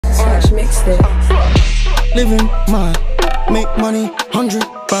mixtape. Living my make money, 100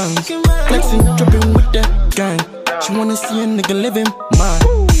 pounds. Flexing, dripping with that gang. She wanna see a nigga living mine.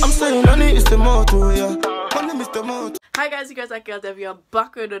 I'm saying money is the motto, yeah. Money is the motto. Hi guys, you guys like ThatGyalDevy. I'm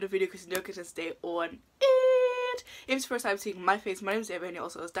back with another video because you know you can stay on it. If it's the first time seeing my face, my name is Deviány,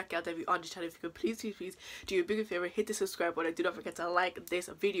 also it's ThatGyalDevy on the channel. If you could please do a big favor, hit the subscribe button. Do not forget to like this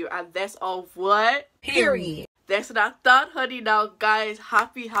video. And that's all what? Period. That's what I thought, honey. Now guys,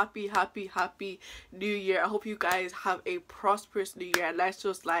 happy new year. I hope you guys have a prosperous new year, and let's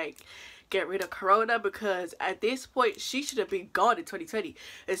just like get rid of corona, because at this point she should have been gone in 2020.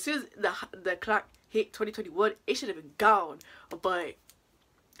 As soon as the clock hit 2021, it should have been gone, but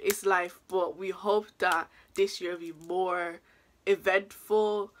it's life. But we hope that this year will be more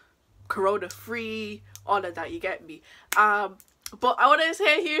eventful, corona free, all of that, you get me. But I want to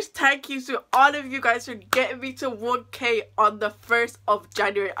say here's thank you to all of you guys for getting me to 1K on the 1st of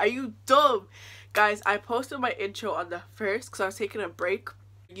January. Are you dumb? Guys, I posted my intro on the 1st because I was taking a break.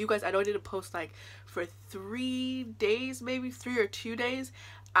 You guys, I know I didn't post like for 3 days, maybe 3 or 2 days,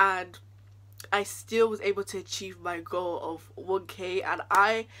 and I still was able to achieve my goal of 1K, and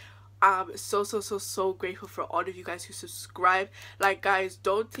I am so grateful for all of you guys who subscribe. Like guys,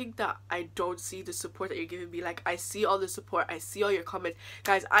 don't think that I don't see the support that you're giving me. Like, I see all the support, I see all your comments.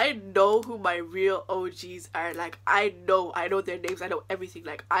 Guys, I know who my real OGs are. Like, I know their names, I know everything.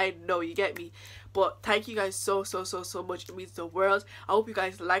 Like, I know, you get me. But thank you guys so much. It means the world. I hope you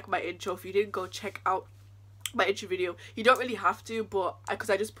guys like my intro. If you didn't go check out my intro video, you don't really have to, but because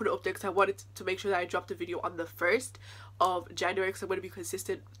I just put it up there because I wanted to make sure that I dropped the video on the 1st of January because I'm going to be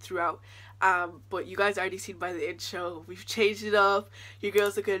consistent throughout. But you guys already seen by the intro, we've changed it up. You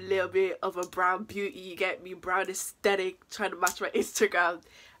girls look a little bit of a brown beauty, you get me, brown aesthetic, trying to match my Instagram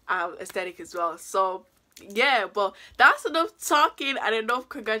aesthetic as well. So yeah, but that's enough talking and enough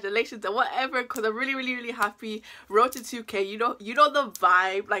congratulations and whatever, because I'm really happy. Road to 2K, you know the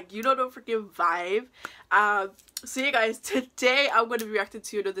vibe, like, you know the freaking vibe. So yeah guys, today I'm going to be reacting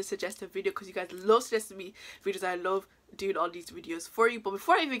to another suggested video because you guys love suggesting me videos. I love doing all these videos for you. But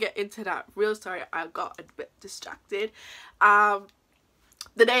before I even get into that, real sorry, I got a bit distracted.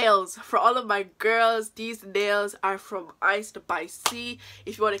 The nails for all of my girls, these nails are from Ice by C.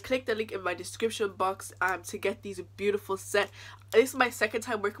 If you want to click the link in my description box to get these beautiful sets. This is my second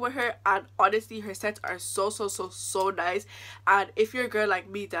time working with her, and honestly her sets are so nice. And if you're a girl like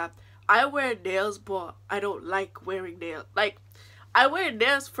me that I wear nails but I don't like wearing nails, like I wear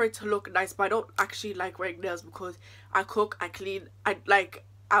nails for it to look nice, but I don't actually like wearing nails because I cook, I clean,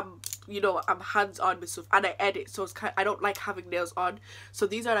 I'm hands-on with stuff and I edit, so it's I don't like having nails on. So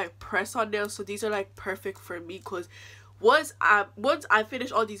these are like press-on nails, so these are like perfect for me because once I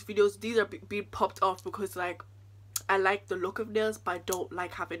finish all these videos, these are being popped off because like I like the look of nails but I don't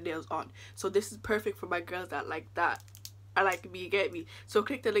like having nails on. So this is perfect for my girls that like that. I like me, you get me. So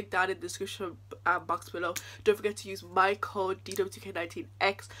click the link down in the description box below. Don't forget to use my code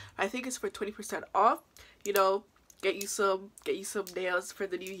DW2K19X. I think it's for 20% off. You know, get you some nails for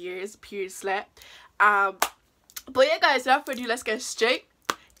the New Year's period slap. But yeah guys, without further ado, let's get straight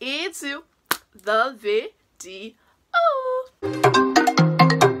into the video.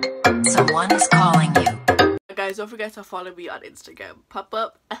 Someone is calling you. Guys, don't forget to follow me on Instagram. Pop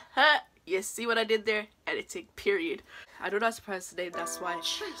up. You see what I did there? Editing, period. I don't know how to pronounce the name, that's why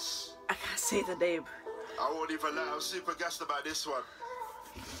I can't say the name. I won't even lie, I'm super gassed about this one.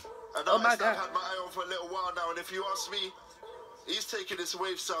 I know Oh my God. I've had my eye on for a little while now, and if you ask me, he's taking this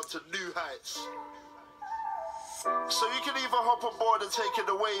wave sound to new heights. So you can either hop on board and take in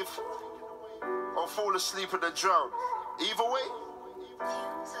the wave, or fall asleep and then drown. Either way,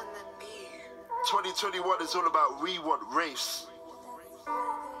 2021 is all about Wewantwraiths.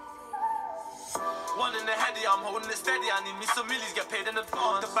 One in the heady, I'm holding it steady. I need me some millies, get paid in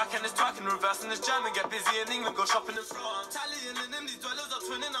advance. The back end is tracking, reversing this German, get busy in England, go shopping in France. Italian and them, these dwellers are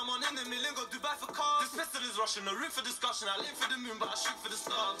twinning. I'm on in the million, go Dubai for cars. This pistol is rushing, no room for discussion. I live for the moon, but I shoot for the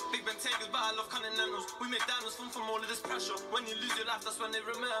stars. Big Ben takers, but I love continentals. We make diamonds from all of this pressure. When you lose your life, that's when they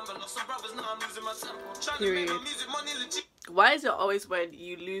remember. Lost some brothers, now I'm losing my temper. Trying to make my music money legit. Why is it always when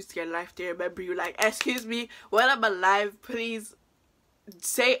you lose your life they remember you? Like, excuse me, when I'm alive, please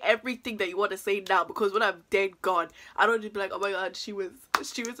say everything that you want to say now, because when I'm dead gone, I don't just be like, oh my god, she was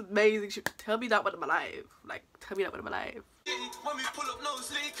amazing. Tell me that when I'm alive. Like, tell me that when I'm alive. When we pull up, no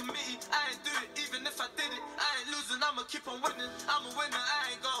sleep committee. I ain't do it, even if I did it. I ain't losing, I'ma keep on winning. I'm a winner,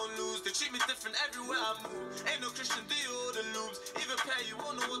 I ain't gonna lose. They treat me different everywhere I move. Ain't no Christian Dior, the loops. Even pay, you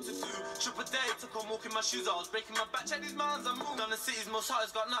won't know what to do. Triple day, took on walking my shoes. I was breaking my back, check these mountains I moved. Down the city's most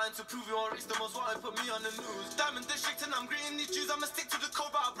hottest, got nothing to prove. You won't reach the most wanted, put me on the news. Diamond district and I'm greeting these Jews. I'ma stick to the code,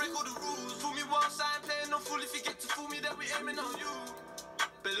 but I'll break all the rules.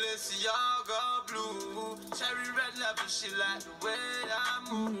 she like the way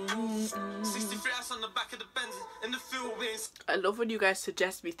I move. 63 ass on the back of the Benz in the field wings. I love when you guys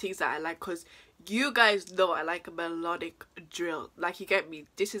suggest me things that I like, because you guys know I like a melodic drill. Like, you get me?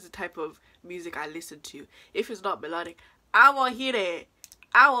 This is the type of music I listen to. If it's not melodic, I won't hear it.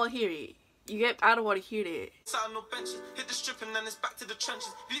 I won't hear it. You get? I don't want to hear that. Sat on no benches, hit the strip and then it's back to the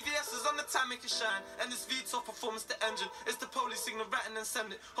trenches. VVS is on the time, make it shine. And this V12 performance, the engine. It's the police signal, right and then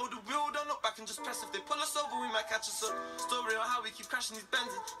send it. Hold the wheel, don't look back and just press. If they pull us over, we might catch us up. Story on how we keep crashing these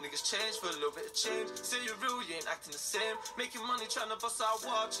Benzes. Niggas change for a little bit of change. Say you're real, you ain't acting the same. Making money, trying to bust our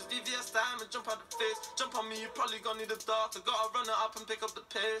watches. VVS time and jump out the face. Jump on me, you probably gonna need a doctor. Gotta run it up and pick up the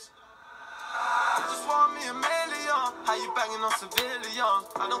pace. I just want me a million. How you banging on civilian?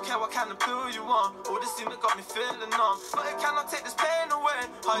 I don't care what kind of pill you want. All this thing that got me feeling on. But it cannot take this pain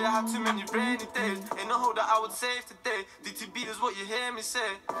away. How you had too many rainy days. Ain't no hope that I would save today. DTB is what you hear me say.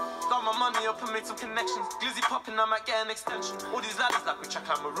 Got my money up and made some connections. Glizzy popping, I might get an extension. All these ladders that we check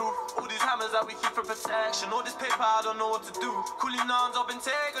on my roof. All these hammers that we keep for protection. All this paper, I don't know what to do. Cooling nuns up and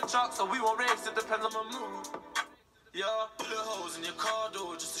take a truck, so we won't race, it depends on my mood. Yeah, bullet holes in your car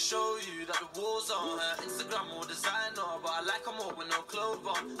door just to show you that the war's on. Instagram or designer, but I like them all with no clothes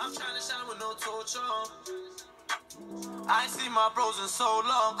on. I'm trying to shine with no torch on. I ain't seen my bros in so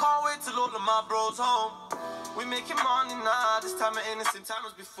long. Can't wait till all of my bros home. We making money now. This time it ain't the same time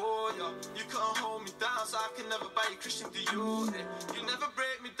as before, yo. You couldn't hold me down, so I can never buy you Christian Dior. You never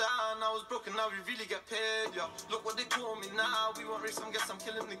break me down. I was broken, now we really get paid, yo. Look what they call me now. We want race, some guess I'm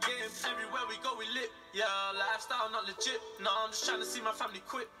killing the game. Everywhere we go, we lit. Yeah, lifestyle not legit. No, I'm just trying to see my family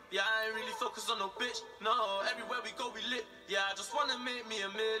quit. Yeah, I ain't really focused on no bitch. No, everywhere we go, we lit. Yeah, I just wanna make me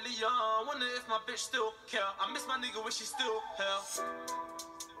a million. Wonder if my bitch still care. I miss my nigga, wish he still here.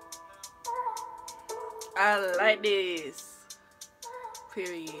 I like this.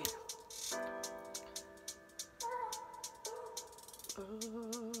 Period.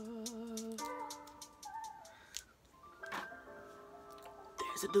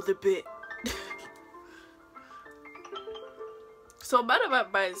 There's another bit. So Mad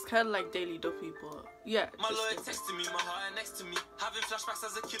About Bars is kind of like Daily Duppy, but yeah. My lawyer texting me, my heart next to me. Having flashbacks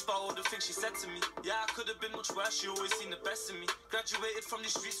as a kid about all the things she said to me. Yeah, I could have been much worse, she always seen the best in me. Graduated from the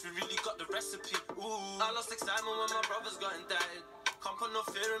streets, we really got the recipe. Ooh, I lost excitement when my brothers got indicted. Can't put no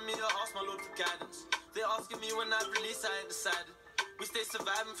fear in me, I asked my Lord for guidance. They asking me when I release, I ain't decided. We stay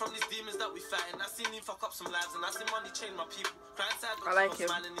surviving from these demons that we fighting. I seen him fuck up some lives and I seen money change my people. Crying sad, but I like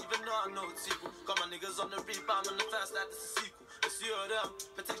him. Smiling even though I know it's evil. Got my niggas on the rebound on the first like this is a sequel. It's you or them.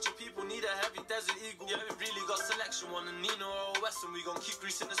 Protect your people, need a heavy desert eagle. Yeah, we really got selection. One a Nino or a Western. We gon' keep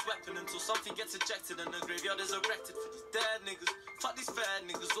greasing this weapon until something gets ejected and the graveyard is erected for these dead niggas. Fuck these fat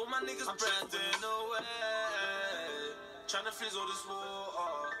niggas. All my niggas breathing away. Trying to freeze all this war.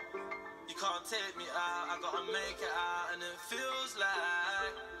 You can't take me out. I gotta make it out, and it feels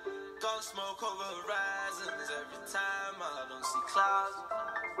like gun smoke over horizons. Every time I don't see clouds,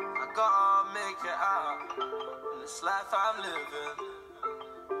 I gotta make it out. In this life I'm living,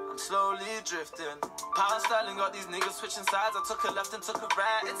 I'm slowly drifting. Power styling got these niggas switching sides. I took a left and took a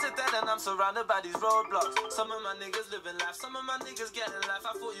right. It's a dead end, I'm surrounded by these roadblocks. Some of my niggas living life, some of my niggas getting life.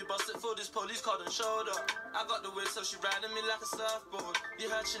 I thought you busted for this police called and showed up. I got the whip, so she riding me like a surfboard. You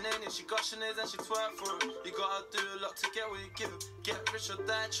heard Sinead and she got Sinead and she twerk for it. You gotta do a lot to get what you give. Get rich or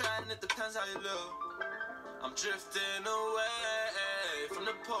die trying, it depends how you live. I'm drifting away from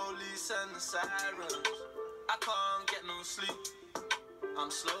the police and the sirens. I can't get no sleep,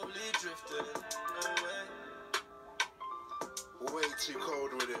 I'm slowly drifting away. Way too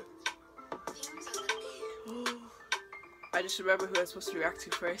cold with it. I just remember who I was supposed to react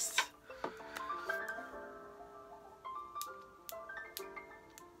to first.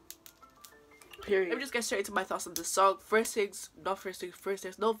 Period. Let me just get straight into my thoughts on the song. First things,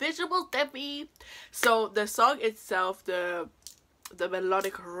 there's no visuals, Debbie. So the song itself, the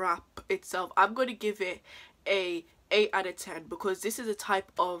melodic rap itself, I'm going to give it a 8 out of 10 because this is a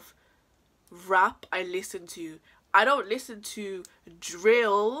type of rap I listen to. I don't listen to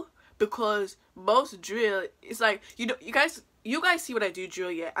drill because most drill is like, you know, you guys see when I do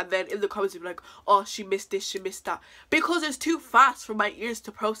drill, yeah, and then in the comments you'll be like, oh, she missed this, she missed that, because it's too fast for my ears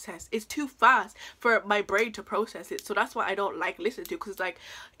to process. It's too fast for my brain to process it. So that's why I don't like listening to, because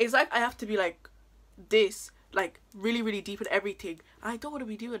it's like I have to be like this, like really, really deep in everything. I don't want to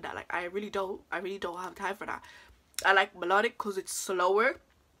be doing that. Like I really don't have time for that. I like melodic because it's slower,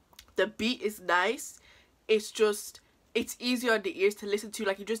 the beat is nice, it's easier on the ears to listen to.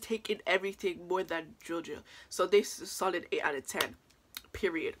 Like you just take in everything more than drill. So this is a solid 8 out of 10.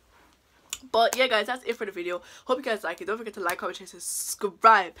 Period. But yeah, guys, that's it for the video. Hope you guys like it. Don't forget to like, comment, share,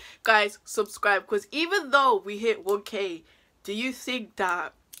 subscribe. Guys, subscribe, because even though we hit 1K, do you think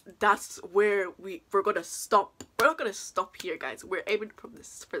that that's where we're gonna stop? We're not gonna stop here, guys. We're aiming for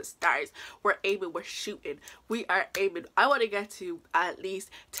the stars. We're aiming, we're shooting, we are aiming. I want to get to at least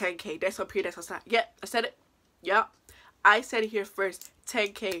 10K. That's up here, that's on. Yeah, I said it. Yeah, I said it here first,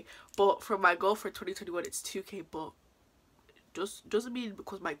 10K. But for my goal for 2021, it's 2K. But just doesn't mean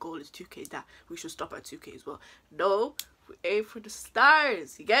because my goal is 2K that we should stop at 2K as well. No, we aim for the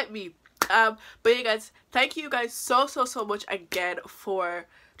stars. You get me? But yeah, guys, thank you guys so much again for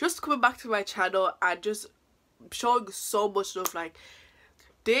just coming back to my channel and just showing so much love. Like,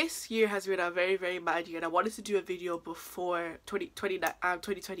 this year has been a very mad year, and I wanted to do a video before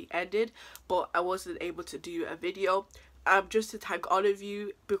 2020 ended, but I wasn't able to do a video. Just to thank all of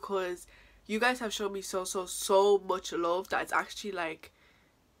you, because you guys have shown me so much love that it's actually like,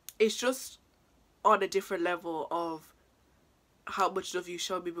 it's just on a different level of how much love you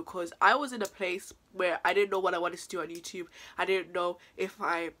showed me, because I was in a place where I didn't know what I wanted to do on YouTube. I didn't know if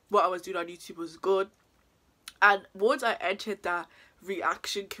what I was doing on YouTube was good. And once I entered that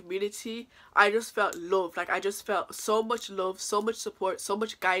reaction community, I just felt love. Like, I just felt so much love, so much support, so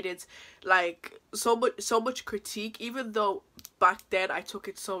much guidance, like so much critique. Even though back then I took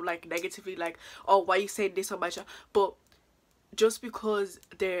it so like negatively, like, oh, why are you saying this on my channel? But just because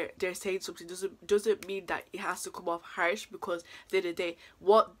they're saying something doesn't mean that it has to come off harsh, because at the end of the day,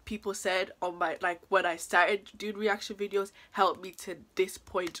 what people said on my, like, when I started doing reaction videos helped me to this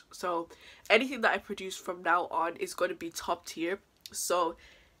point. So anything that I produce from now on is going to be top tier. So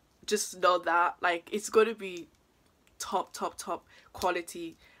just know that, like, it's going to be top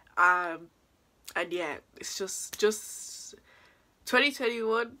quality. And yeah, it's just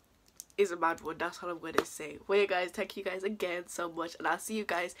 2021 is a mad one. That's all I'm going to say. Well, yeah, guys, thank you guys again so much, and I'll see you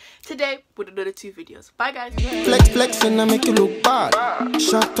guys today with another 2 videos. Bye, guys. Flexing, I make you look bad.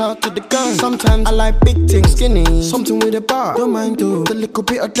 Shout out to the gun. Sometimes I like big things, skinny, something with a bar. Don't mind do the little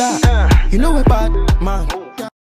bit of that. You know it bad, man.